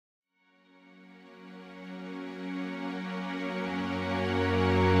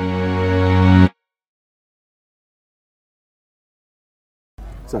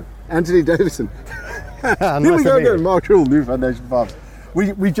Anthony Davidson. Here Nice we to go meet you. again, Mark Rule, New Foundation Farms.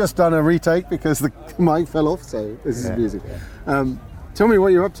 We just done a retake because the mic fell off, so this is amusing. Tell me what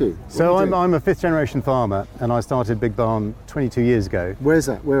you're up to. So I'm a fifth generation farmer, and I started Big Barn 22 years ago. Where's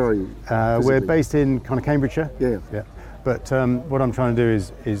that? Where are you? We're based in kind of Cambridgeshire. Yeah. But what I'm trying to do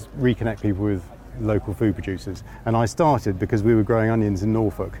is reconnect people with local food producers. And I started because we were growing onions in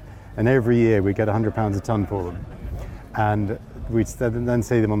Norfolk, and every year we get £100 a tonne for them. And we'd then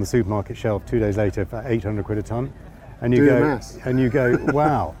see them on the supermarket shelf 2 days later for 800 quid a tonne. And you go,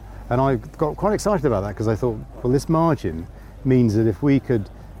 wow. And I got quite excited about that because I thought, well, this margin means that if we could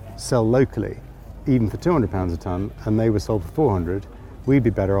sell locally, even for £200 a tonne, and they were sold for 400, we'd be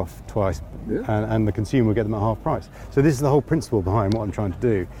better off twice, and the consumer would get them at half price. So this is the whole principle behind what I'm trying to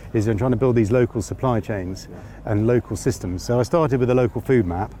do, is I'm trying to build these local supply chains and local systems. So I started with a local food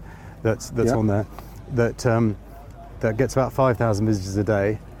map that's on there, that gets about 5,000 visitors a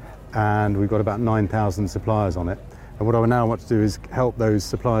day, and we've got about 9,000 suppliers on it. And what I now want to do is help those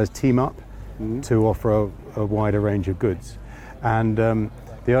suppliers team up to offer a wider range of goods. And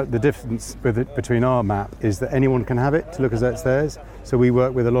the difference between our map is that anyone can have it to look as though it's theirs. So we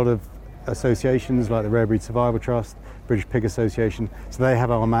work with a lot of associations like the Rare Breed Survival Trust, British Pig Association. So they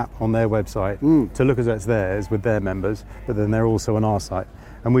have our map on their website to look as though it's theirs with their members, but then they're also on our site.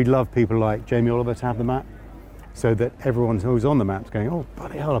 And we'd love people like Jamie Oliver to have the map, so that everyone who's on the map is going, oh,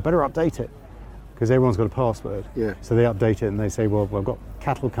 bloody hell, I better update it. Because everyone's got a password. Yeah. So they update it and they say, well, I've got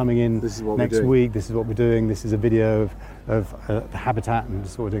cattle coming in next week, this is what we're doing, this is a video of the habitat and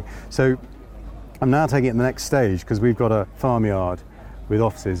this is what we're doing. So I'm now taking it to the next stage because we've got a farmyard with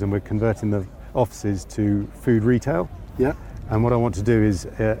offices and we're converting the offices to food retail. Yeah. And what I want to do is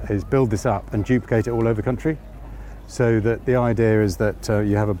build this up and duplicate it all over the country. So that the idea is that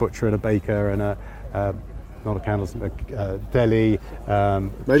you have a butcher and a baker and not a candlestick, deli,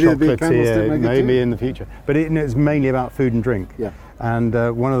 chocolatier, maybe in the future. But it's mainly about food and drink. Yeah. And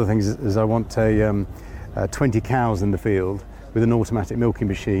one of the things is I want 20 cows in the field with an automatic milking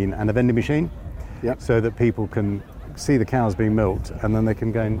machine and a vending machine. Yep. So that people can see the cows being milked and then they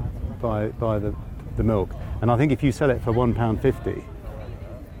can go and buy the milk. And I think if you sell it for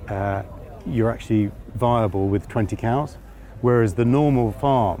 £1.50, you're actually viable with 20 cows. Whereas the normal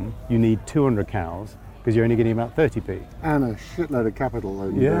farm, you need 200 cows because you're only getting about 30p. And a shitload of capital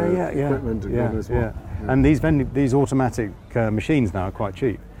and equipment and God knows what. Yeah. And these automatic machines now are quite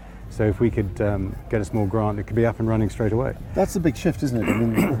cheap. So if we could get a small grant, it could be up and running straight away. That's the big shift, isn't it? I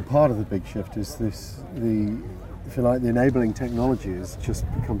mean, part of the big shift is if you like, the enabling technology has just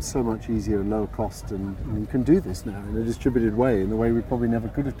become so much easier and lower cost, and you can do this now in a distributed way, in the way we probably never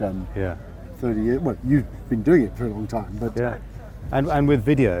could have done 30 years. Well, you've been doing it for a long time, but... Yeah. And with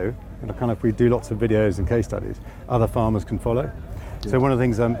video, we do lots of videos and case studies, other farmers can follow. Yeah. So one of the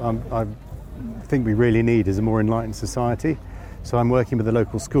things I think we really need is a more enlightened society. So I'm working with the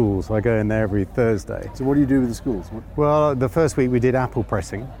local schools. So I go in there every Thursday. So what do you do with the schools? Well, the first week we did apple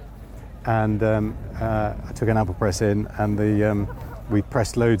pressing, and I took an apple press in, and we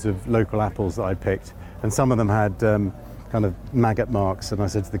pressed loads of local apples that I picked, and some of them had kind of maggot marks. And I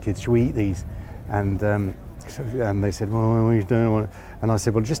said to the kids, "Should we eat these?" And they said, "Well, what are you doing?" And I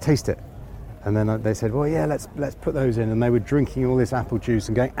said, "Well, just taste it." And then they said, "Well, yeah, let's put those in." And they were drinking all this apple juice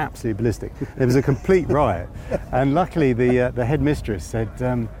and going absolutely ballistic. It was a complete riot. And luckily, the headmistress said,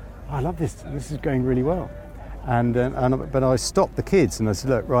 "Oh, I love this. This is going really well." But I stopped the kids and I said,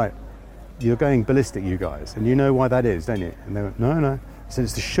 "Look, right, you're going ballistic, you guys, and you know why that is, don't you?" And they went, "No." I said,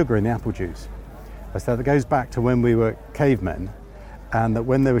 "It's the sugar in the apple juice." I said, "That goes back to when we were cavemen, and that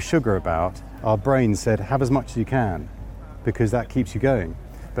when there was sugar about, our brains said, have as much as you can, because that keeps you going.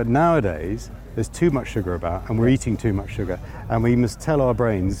 But nowadays, there's too much sugar about, and we're eating too much sugar, and we must tell our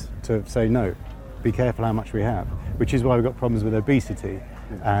brains to say, no, be careful how much we have," which is why we've got problems with obesity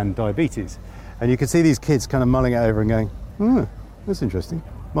and diabetes. And you can see these kids kind of mulling it over and going, "Oh, that's interesting.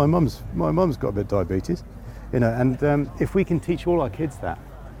 My mum's got a bit of diabetes," And if we can teach all our kids that,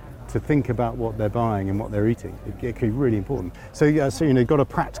 to think about what they're buying and what they're eating, it could be really important. So you've got a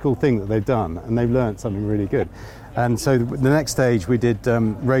practical thing that they've done, and they've learned something really good. And so the next stage, we did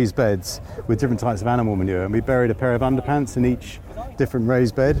raised beds with different types of animal manure, and we buried a pair of underpants in each different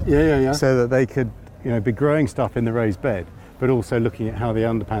raised bed, so that they could, be growing stuff in the raised bed, but also looking at how the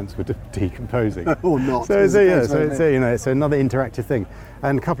underpants were decomposing. Or not. So it's another interactive thing.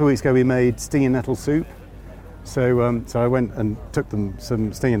 And a couple of weeks ago, we made stinging nettle soup. So I went and took them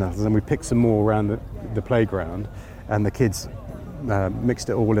some stinging nettles, and we picked some more around the playground, and the kids mixed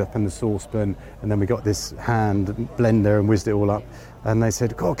it all up in the saucepan, and then we got this hand blender and whizzed it all up. And they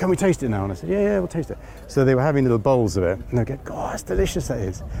said, "God, can we taste it now?" And I said, yeah, we'll taste it. So they were having little bowls of it, and they go, "God, that's delicious, that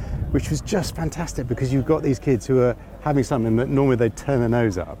is," which was just fantastic, because you've got these kids who are having something that normally they'd turn their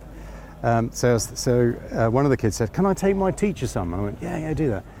nose up. So one of the kids said, "Can I take my teacher some?" And I went, yeah, do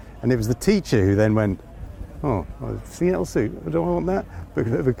that. And it was the teacher who then went, "Oh, Seattle soup, do I want that?"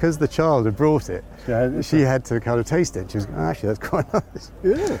 Because the child had brought it, she had to kind of taste it. She was going, "Actually, that's quite nice."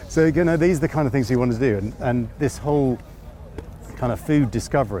 Yeah. So, these are the kind of things you want to do. And this whole kind of food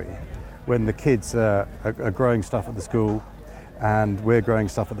discovery, when the kids are growing stuff at the school, and we're growing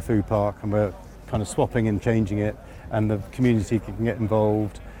stuff at the food park, and we're kind of swapping and changing it, and the community can get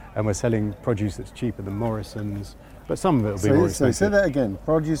involved, and we're selling produce that's cheaper than Morrison's, but some of it will be more expensive. So say that again,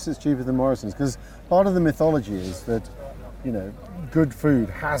 produce that's cheaper than Morrison's, because part of the mythology is that, good food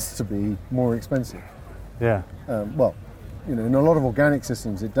has to be more expensive. Yeah. In a lot of organic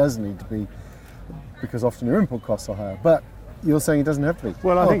systems it does need to be, because often your input costs are higher, but you're saying it doesn't have to be.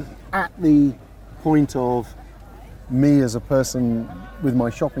 Well, I think at the point of me as a person with my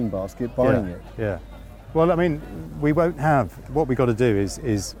shopping basket buying it. Yeah. Well, I mean, we won't have, what we've got to do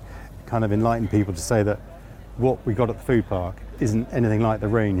is kind of enlighten people to say that what we got at the food park isn't anything like the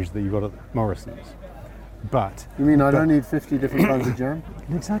range that you got at Morrison's. But you mean I don't need 50 different kinds of jam?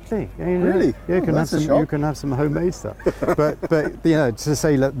 Exactly. Really? Yeah, you can have some homemade stuff. but to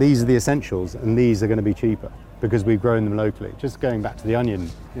say, look, these are the essentials, and these are going to be cheaper because we've grown them locally. Just going back to the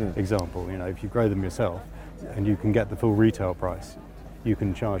onion example, if you grow them yourself and you can get the full retail price, you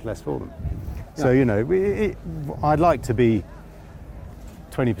can charge less for them. Yeah. So I'd like to be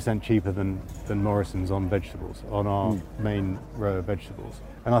 20% cheaper than Morrison's on vegetables, on our main row of vegetables.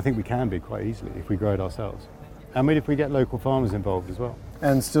 And I think we can be quite easily if we grow it ourselves. I mean, if we get local farmers involved as well.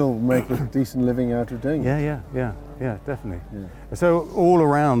 And still make a decent living out of doing it. Yeah, definitely. Yeah. So all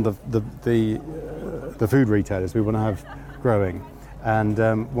around the food retailers we want to have growing. And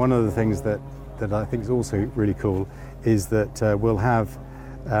one of the things that I think is also really cool is that we'll have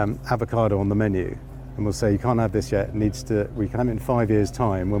avocado on the menu. And we'll say, you can't have this yet, we can have it in 5 years'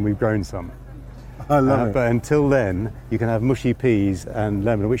 time when we've grown some. I love it. But until then, you can have mushy peas and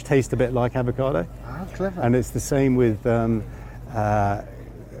lemon, which taste a bit like avocado. How clever. And it's the same with, I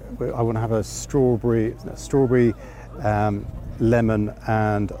want to have a strawberry, lemon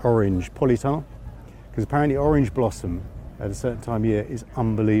and orange polytunnel. Because apparently orange blossom at a certain time of year is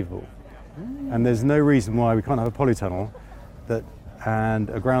unbelievable. And there's no reason why we can't have a polytunnel and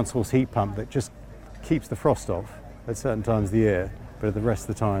a ground source heat pump that just keeps the frost off at certain times of the year, but at the rest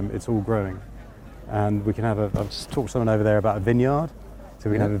of the time it's all growing. And we can have I've just talked to someone over there about a vineyard, so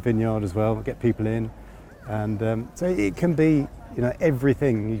we can have a vineyard as well, get people in. And so it can be,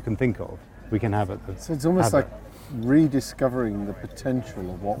 everything you can think of, we can have it. So it's almost like rediscovering the potential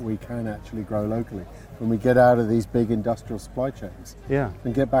of what we can actually grow locally when we get out of these big industrial supply chains. Yeah.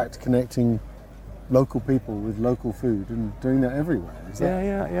 And get back to connecting local people with local food and doing that everywhere.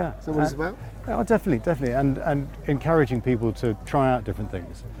 Yeah. Is that what it's about? Oh, definitely. And encouraging people to try out different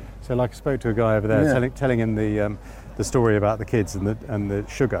things. So like I spoke to a guy over there telling him the story about the kids and the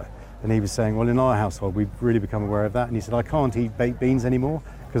sugar. And he was saying, well, in our household, we've really become aware of that. And he said, I can't eat baked beans anymore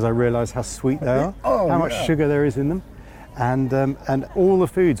because I realise how sweet they are, how much sugar there is in them. And all the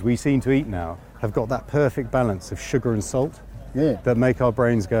foods we seem to eat now have got that perfect balance of sugar and salt that make our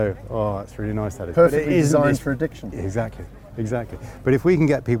brains go, oh, that's really nice, that is. Perfectly designed for addiction. Exactly. But if we can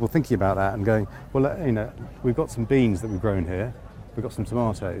get people thinking about that and going, well, we've got some beans that we've grown here, we've got some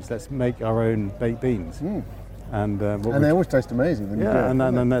tomatoes, let's make our own baked beans. And they always taste amazing when you do it.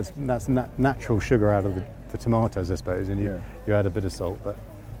 And that's natural sugar out of the tomatoes, I suppose, and you add a bit of salt, but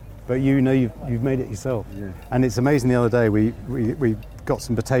you've made it yourself. Yeah. And it's amazing. The other day we got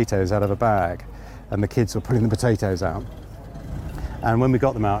some potatoes out of a bag, and the kids were pulling the potatoes out. And when we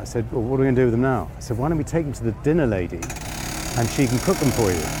got them out, I said, well, what are we going to do with them now? I said, why don't we take them to the dinner lady, and she can cook them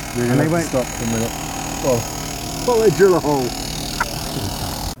for you. And they went. Stop for a minute. Well, they drill a hole.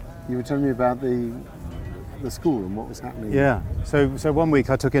 You were telling me about the school and what was happening. Yeah. So 1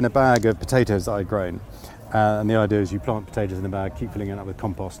 week I took in a bag of potatoes that I'd grown, and the idea is you plant potatoes in a bag, keep filling it up with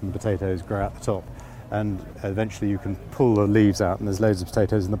compost, and the potatoes grow out the top, and eventually you can pull the leaves out, and there's loads of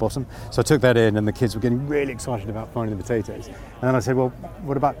potatoes in the bottom. So I took that in, and the kids were getting really excited about finding the potatoes. And then I said, well,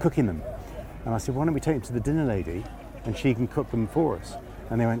 what about cooking them? And I said, why don't we take them to the dinner lady, and she can cook them for us?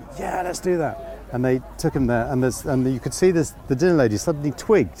 And they went, yeah, let's do that. And they took them there, and you could see the dinner lady suddenly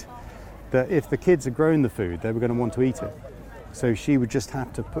twigged that if the kids had grown the food, they were going to want to eat it. So she would just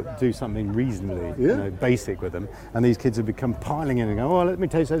have to do something reasonably basic with them, and these kids would become piling in and go, oh, let me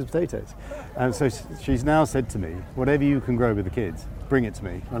taste those potatoes. And so she's now said to me, whatever you can grow with the kids, bring it to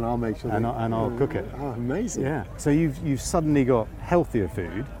me. And I'll make sure. And I'll cook it. Oh, amazing. Yeah. So you've suddenly got healthier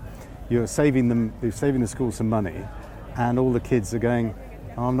food, you're saving the school some money, and all the kids are going,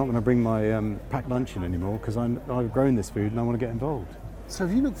 oh, I'm not going to bring my packed lunch in anymore because I've grown this food and I want to get involved. So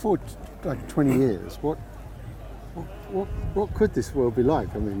if you look forward to like 20 years, what could this world be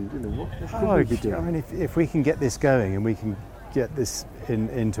like? I mean, what could we be doing? I mean, if we can get this going and we can get this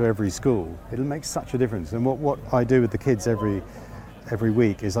into every school, it'll make such a difference. And what I do with the kids every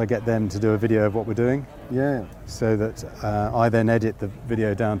week is I get them to do a video of what we're doing. Yeah. So that I then edit the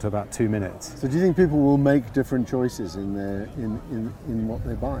video down to about 2 minutes. So do you think people will make different choices in what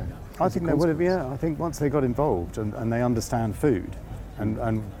they buy? I think they would have. Yeah. I think once they got involved and they understand food and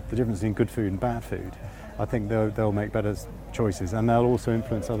the difference between good food and bad food, I think they'll make better choices, and they'll also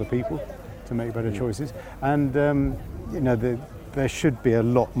influence other people to make better choices. And there should be a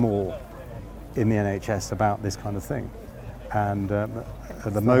lot more in the NHS about this kind of thing. And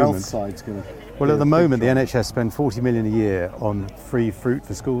at the moment, health side's going to. Well, at the moment, the NHS spend 40 million a year on free fruit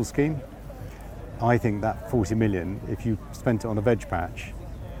for schools scheme. I think that 40 million, if you spent it on a veg patch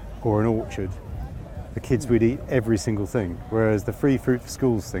or an orchard, the kids would eat every single thing. Whereas the free fruit for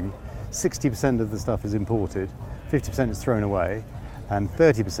schools thing, 60% of the stuff is imported, 50% is thrown away, and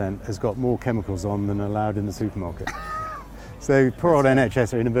 30% has got more chemicals on than allowed in the supermarket. So poor old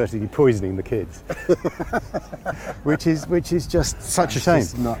NHS are inadvertently poisoning the kids, which is just such a shame.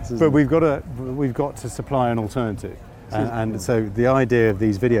 Nuts, but we've got to supply an alternative, and so the idea of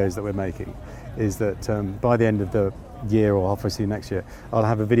these videos that we're making is that by the end of the year or halfway through next year, I'll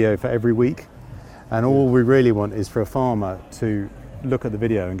have a video for every week, and all we really want is for a farmer to look at the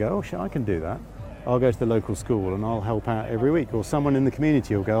video and go, oh shit, I can do that. I'll go to the local school and I'll help out every week, or someone in the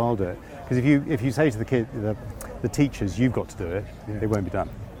community will go, I'll do it. Because if you say to the teachers, you've got to do it, it won't be done,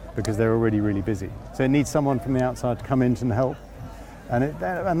 because they're already really busy. So it needs someone from the outside to come in and help, and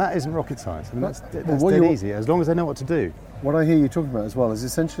that isn't rocket science. I mean, that's dead easy, as long as they know what to do. What I hear you talking about as well is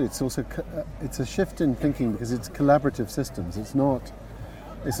essentially it's also it's a shift in thinking, because it's collaborative systems. It's not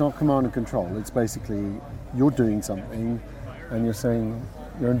command and control. It's basically you're doing something, and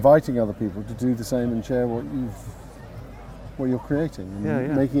you're inviting other people to do the same and share what you're creating,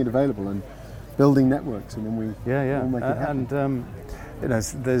 and making it available and building networks, and then we all make it happen. And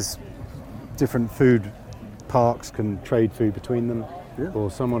there's different food parks can trade food between them,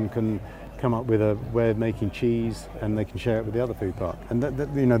 or someone can come up with a way of making cheese and they can share it with the other food park. And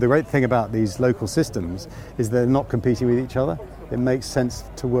the great thing about these local systems is they're not competing with each other. It makes sense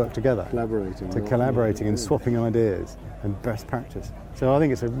to work together, collaborating and swapping ideas and best practice. So I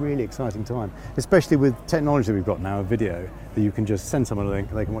think it's a really exciting time, especially with technology that we've got now, a video that you can just send someone a link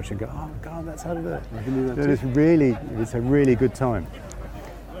and they can watch it and go, oh God, that's how to do it. I can do that too. It's a really good time.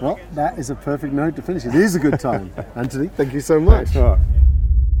 Well, that is a perfect note to finish. It is a good time. Anthony, thank you so much. Thanks.